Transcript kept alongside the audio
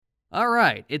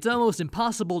Alright, it's almost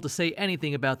impossible to say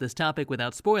anything about this topic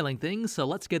without spoiling things, so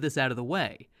let's get this out of the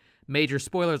way. Major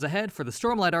spoilers ahead for the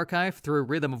Stormlight Archive through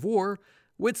Rhythm of War,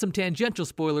 with some tangential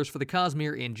spoilers for the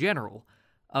Cosmere in general.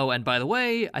 Oh, and by the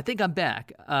way, I think I'm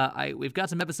back. We've got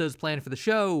some episodes planned for the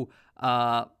show.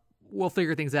 We'll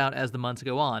figure things out as the months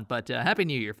go on, but Happy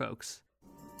New Year, folks.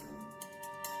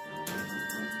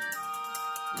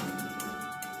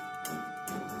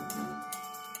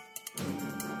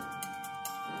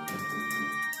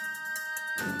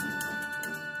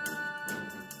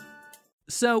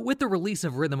 So, with the release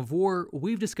of Rhythm of War,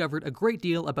 we've discovered a great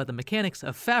deal about the mechanics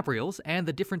of fabrials and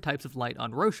the different types of light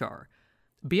on Roshar.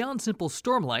 Beyond simple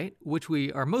stormlight, which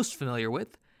we are most familiar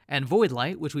with, and void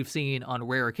light, which we've seen on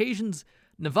rare occasions,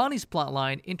 Navani's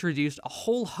plotline introduced a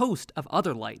whole host of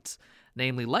other lights,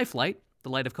 namely life light,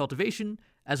 the light of cultivation,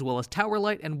 as well as tower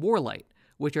light and war light,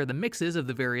 which are the mixes of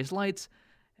the various lights.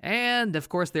 And, of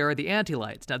course, there are the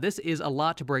anti-lights. Now, this is a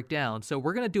lot to break down, so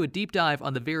we're going to do a deep dive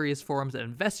on the various forms of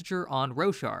investiture on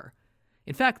Roshar.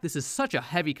 In fact, this is such a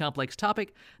heavy, complex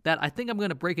topic that I think I'm going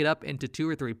to break it up into 2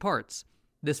 or 3 parts.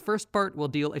 This first part will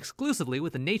deal exclusively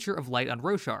with the nature of light on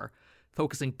Roshar,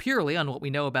 focusing purely on what we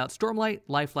know about stormlight,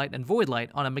 lifelight, and void light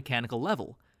on a mechanical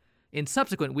level. In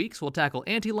subsequent weeks, we'll tackle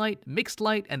anti-light, mixed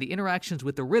light, and the interactions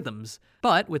with the rhythms.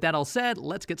 But, with that all said,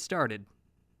 let's get started.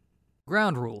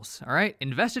 Ground rules, alright?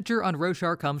 Investiture on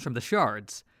Roshar comes from the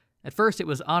shards. At first it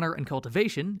was honor and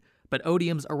cultivation, but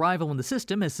Odium's arrival in the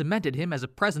system has cemented him as a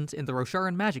presence in the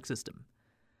Rosharan magic system.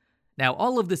 Now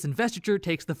all of this investiture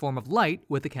takes the form of light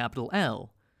with a capital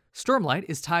L. Stormlight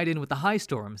is tied in with the high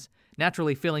storms,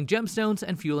 naturally filling gemstones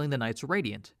and fueling the Knights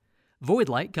Radiant. Void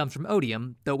light comes from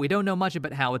Odium, though we don't know much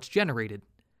about how it's generated.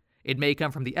 It may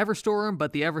come from the Everstorm,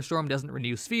 but the Everstorm doesn't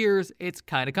renew spheres. It's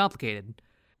kinda complicated.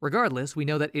 Regardless, we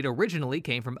know that it originally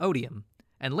came from Odium,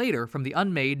 and later from the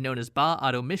unmade known as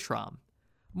Ba-Ado Mishram.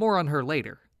 More on her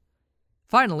later.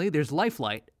 Finally, there's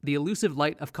Lifelight, the elusive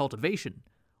light of cultivation.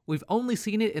 We've only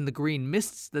seen it in the green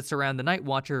mists that surround the Night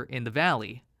Watcher in the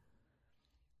valley.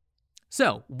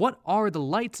 So, what are the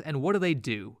lights and what do they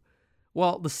do?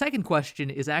 Well, the second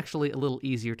question is actually a little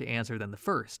easier to answer than the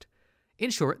first. In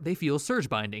short, they fuel surge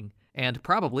binding, and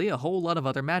probably a whole lot of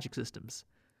other magic systems.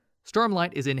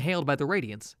 Stormlight is inhaled by the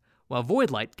Radiants, while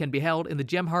Voidlight can be held in the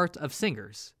gem hearts of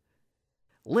Singers.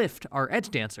 Lift, our Edge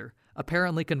Dancer,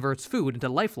 apparently converts food into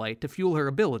lifelight to fuel her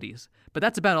abilities, but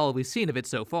that's about all we've seen of it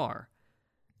so far.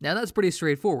 Now that's pretty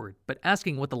straightforward, but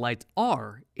asking what the lights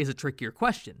are is a trickier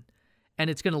question, and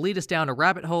it's going to lead us down a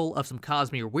rabbit hole of some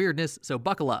Cosmere weirdness, so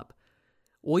buckle up.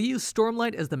 We'll use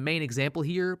Stormlight as the main example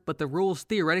here, but the rules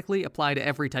theoretically apply to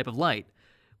every type of light,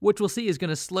 which we'll see is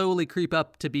going to slowly creep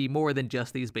up to be more than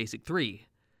just these basic 3.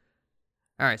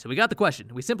 Alright, so we got the question.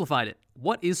 We simplified it.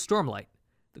 What is Stormlight?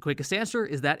 The quickest answer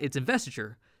is that it's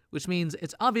investiture, which means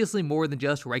it's obviously more than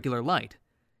just regular light.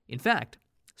 In fact,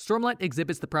 Stormlight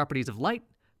exhibits the properties of light,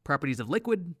 properties of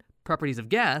liquid, properties of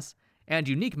gas, and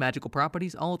unique magical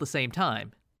properties all at the same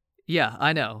time. Yeah,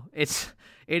 I know. It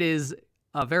is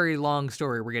a very long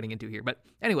story we're getting into here, but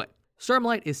anyway,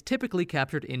 Stormlight is typically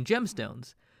captured in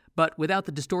gemstones, but without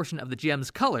the distortion of the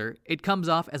gem's color, it comes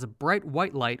off as a bright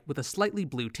white light with a slightly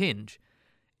blue tinge.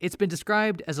 It's been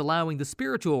described as allowing the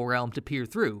spiritual realm to peer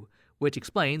through, which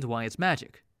explains why it's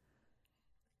magic.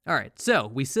 Alright, so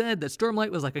we said that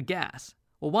Stormlight was like a gas.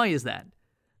 Well, why is that?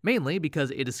 Mainly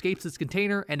because it escapes its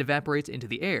container and evaporates into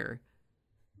the air.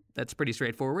 That's pretty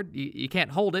straightforward. You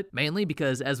can't hold it, mainly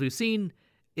because, as we've seen,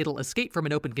 it'll escape from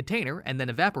an open container and then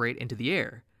evaporate into the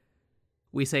air.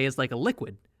 We say it's like a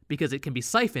liquid, because it can be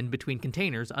siphoned between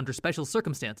containers under special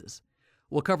circumstances.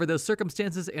 We'll cover those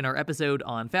circumstances in our episode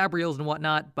on Fabrials and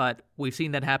whatnot, but we've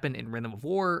seen that happen in Rhythm of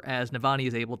War, as Navani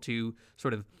is able to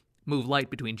sort of move light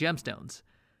between gemstones.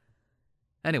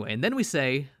 Anyway, and then we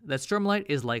say that Stormlight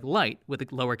is like light with a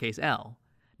lowercase l.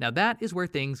 Now that is where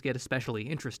things get especially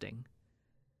interesting.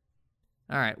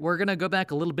 Alright, we're gonna go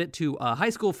back a little bit to high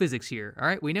school physics here.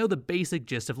 Alright, we know the basic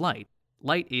gist of light.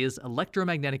 Light is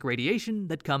electromagnetic radiation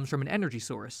that comes from an energy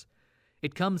source.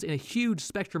 It comes in a huge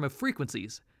spectrum of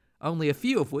frequencies, only a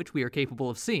few of which we are capable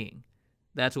of seeing.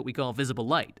 That's what we call visible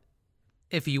light.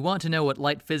 If you want to know what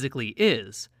light physically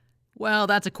is, well,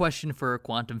 that's a question for a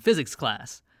quantum physics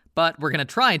class. But we're going to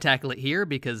try and tackle it here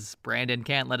because Brandon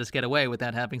can't let us get away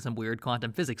without having some weird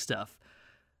quantum physics stuff.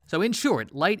 So in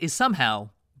short, light is somehow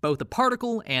both a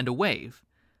particle and a wave.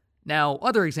 Now,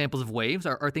 other examples of waves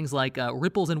are things like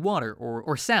ripples in water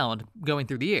or sound going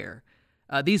through the air.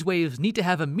 These waves need to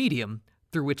have a medium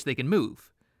through which they can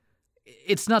move.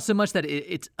 It's not so much that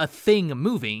it's a thing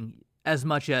moving as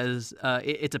much as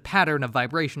it's a pattern of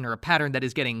vibration or a pattern that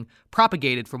is getting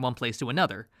propagated from one place to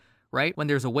another. right? When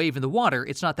there's a wave in the water,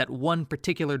 it's not that one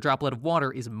particular droplet of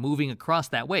water is moving across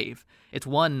that wave. It's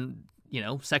one,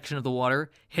 section of the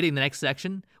water hitting the next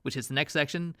section, which hits the next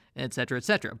section, et cetera, et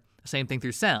cetera. Same thing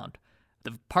through sound.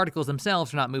 The particles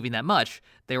themselves are not moving that much.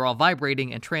 They're all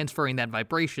vibrating and transferring that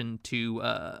vibration to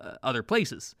other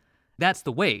places. That's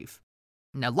the wave.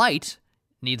 Now, light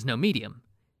needs no medium.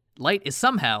 Light is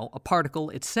somehow a particle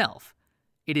itself.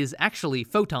 It is actually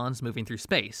photons moving through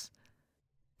space.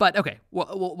 But okay,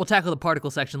 we'll tackle the particle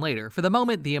section later. For the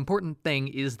moment, the important thing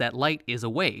is that light is a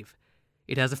wave.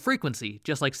 It has a frequency,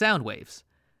 just like sound waves.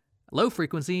 Low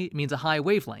frequency means a high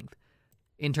wavelength.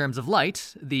 In terms of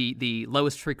light, the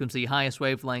lowest frequency, highest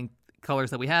wavelength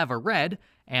colors that we have are red,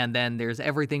 and then there's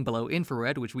everything below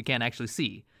infrared, which we can't actually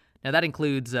see. Now that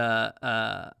includes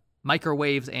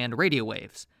microwaves and radio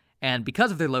waves. And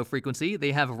because of their low frequency,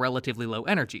 they have a relatively low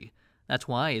energy. That's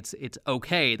why it's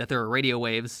okay that there are radio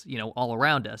waves, all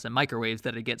around us, and microwaves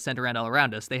that get sent around all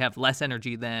around us. They have less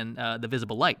energy than the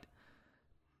visible light.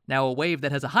 Now, a wave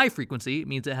that has a high frequency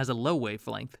means it has a low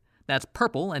wavelength. That's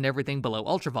purple and everything below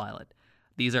ultraviolet.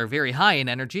 These are very high in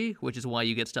energy, which is why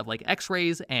you get stuff like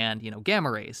X-rays and,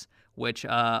 gamma rays, which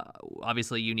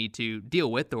obviously you need to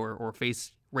deal with or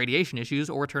face radiation issues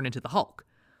or turn into the Hulk.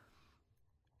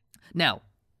 Now,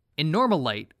 in normal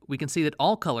light, we can see that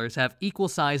all colors have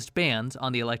equal-sized bands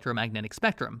on the electromagnetic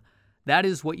spectrum. That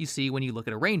is what you see when you look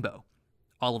at a rainbow.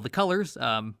 All of the colors,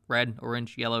 red,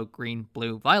 orange, yellow, green,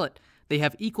 blue, violet, they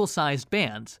have equal-sized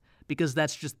bands because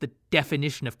that's just the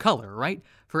definition of color, right?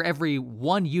 For every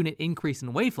 1 unit increase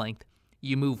in wavelength,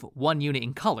 you move 1 unit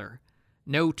in color.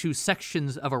 No two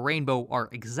sections of a rainbow are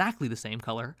exactly the same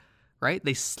color, right?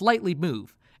 They slightly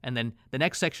move. And then the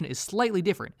next section is slightly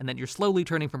different, and then you're slowly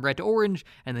turning from red to orange,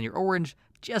 and then your orange,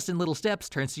 just in little steps,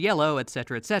 turns to yellow,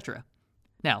 etc., etc.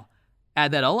 Now,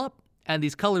 add that all up, and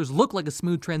these colors look like a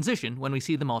smooth transition when we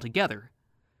see them all together.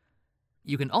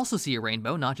 You can also see a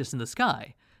rainbow not just in the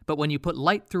sky, but when you put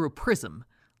light through a prism,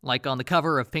 like on the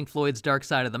cover of Pink Floyd's Dark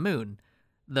Side of the Moon.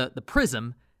 The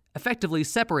prism effectively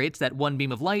separates that one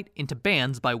beam of light into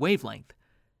bands by wavelength.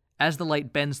 As the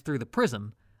light bends through the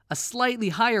prism, a slightly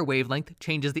higher wavelength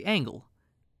changes the angle.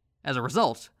 As a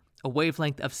result, a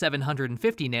wavelength of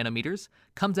 750 nanometers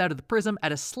comes out of the prism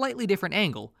at a slightly different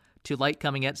angle to light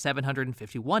coming at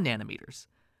 751 nanometers.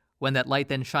 When that light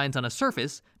then shines on a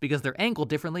surface, because they're angled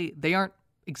differently, they aren't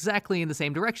exactly in the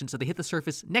same direction, so they hit the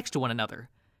surface next to one another.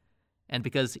 And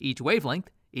because each wavelength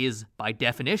is, by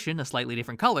definition, a slightly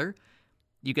different color,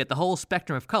 you get the whole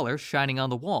spectrum of color shining on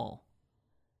the wall.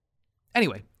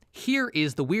 Anyway, here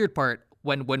is the weird part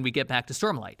when we get back to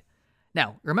stormlight.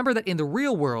 Now, remember that in the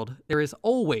real world, there is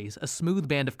always a smooth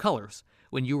band of colors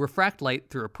when you refract light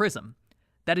through a prism.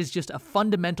 That is just a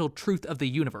fundamental truth of the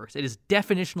universe. It is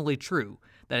definitionally true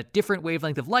that a different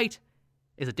wavelength of light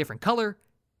is a different color,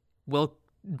 will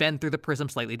bend through the prism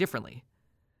slightly differently.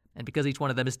 And because each one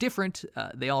of them is different,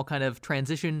 they all kind of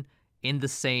transition in the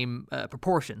same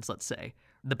proportions, let's say.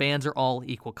 The bands are all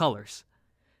equal colors.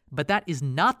 But that is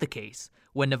not the case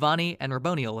when Navani and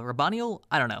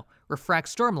Raboniel, refract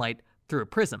stormlight through a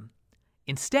prism.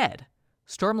 Instead,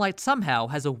 stormlight somehow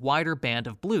has a wider band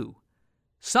of blue.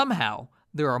 Somehow,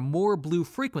 there are more blue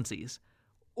frequencies,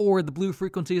 or the blue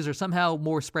frequencies are somehow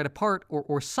more spread apart,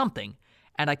 or something,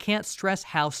 and I can't stress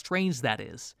how strange that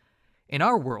is. In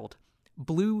our world,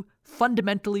 blue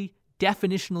fundamentally,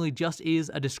 definitionally just is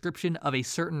a description of a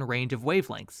certain range of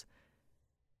wavelengths.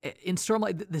 In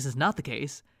stormlight, this is not the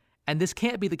case. And this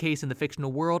can't be the case in the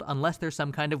fictional world unless there's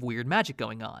some kind of weird magic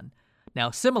going on. Now,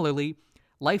 similarly,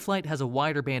 lifelight has a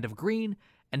wider band of green,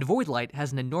 and voidlight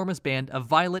has an enormous band of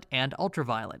violet and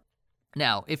ultraviolet.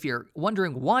 Now, if you're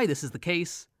wondering why this is the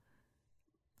case,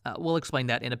 we'll explain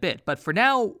that in a bit. But for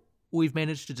now, we've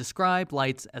managed to describe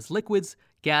lights as liquids,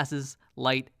 gases,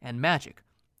 light, and magic.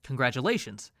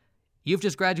 Congratulations. You've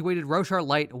just graduated Rorschach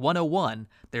Light 101.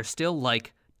 There's still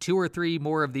like 2 or 3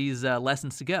 more of these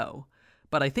lessons to go.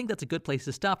 But I think that's a good place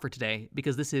to stop for today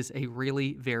because this is a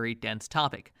really very dense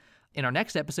topic. In our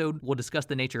next episode, we'll discuss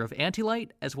the nature of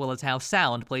anti-light as well as how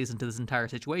sound plays into this entire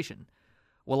situation.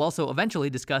 We'll also eventually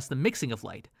discuss the mixing of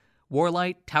light,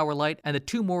 warlight, tower light, and the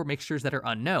 2 more mixtures that are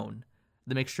unknown,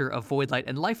 the mixture of void light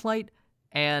and lifelight,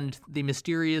 and the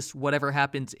mysterious whatever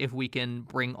happens if we can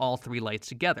bring all 3 lights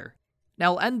together.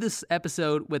 Now, I'll end this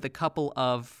episode with a couple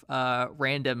of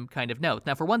random kind of notes.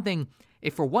 Now, for one thing,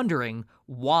 if we're wondering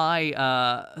why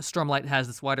Stormlight has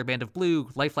this wider band of blue,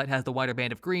 Lifelight has the wider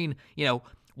band of green,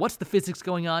 what's the physics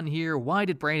going on here? Why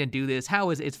did Brandon do this?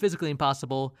 How is it? It's physically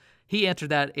impossible. He answered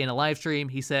that in a live stream.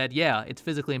 He said, yeah, it's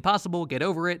physically impossible. Get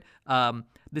over it.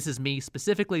 This is me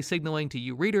specifically signaling to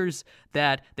you readers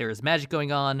that there is magic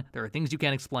going on, there are things you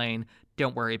can't explain,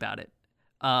 don't worry about it.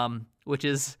 Which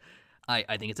is,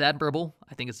 I think it's admirable.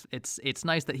 I think it's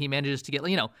nice that he manages to get,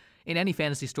 in any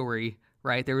fantasy story,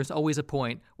 right, there is always a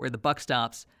point where the buck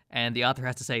stops and the author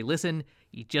has to say, listen,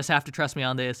 you just have to trust me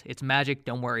on this. It's magic.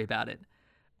 Don't worry about it.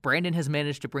 Brandon has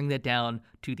managed to bring that down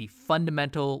to the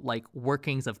fundamental,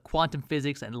 workings of quantum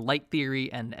physics and light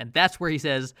theory, and that's where he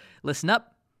says, listen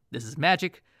up, this is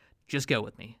magic, just go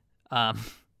with me.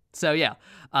 So yeah,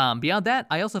 beyond that,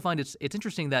 I also find it's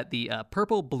interesting that the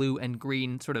purple, blue, and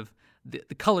green sort of the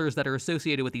colors that are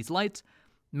associated with these lights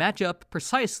match up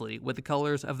precisely with the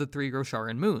colors of the 3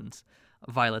 Rosharan moons,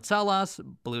 Violet Salas,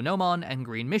 Blue Nomon, and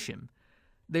Green Mishim.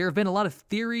 There have been a lot of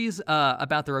theories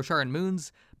about the Rosharan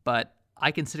moons, but I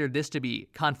consider this to be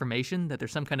confirmation that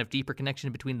there's some kind of deeper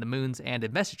connection between the moons and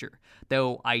Investiture,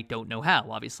 though I don't know how,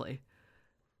 obviously.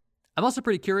 I'm also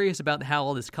pretty curious about how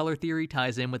all this color theory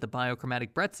ties in with the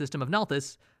biochromatic breadth system of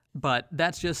Nalthis, but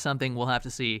that's just something we'll have to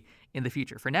see in the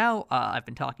future. For now, I've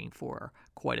been talking for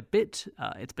quite a bit.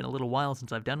 It's been a little while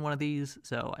since I've done one of these,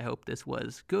 so I hope this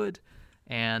was good.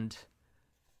 And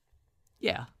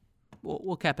yeah,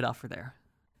 we'll cap it off for there.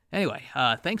 Anyway,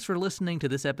 thanks for listening to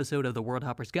this episode of the World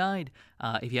Hopper's Guide.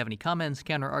 If you have any comments,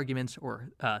 counter-arguments,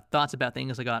 or thoughts about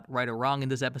things I got right or wrong in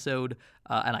this episode,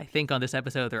 and I think on this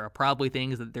episode there are probably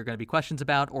things that there are going to be questions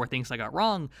about or things I got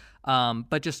wrong,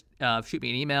 but just shoot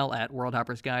me an email at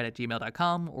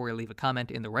worldhoppersguide@gmail.com or leave a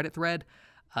comment in the Reddit thread.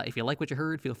 If you like what you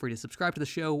heard, feel free to subscribe to the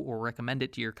show or recommend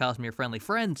it to your Cosmere-friendly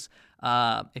friends.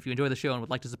 If you enjoy the show and would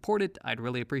like to support it, I'd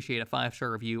really appreciate a 5-star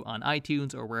review on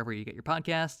iTunes or wherever you get your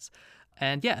podcasts.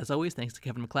 And yeah, as always, thanks to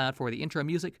Kevin MacLeod for the intro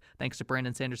music, thanks to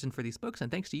Brandon Sanderson for these books, and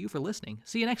thanks to you for listening.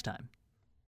 See you next time.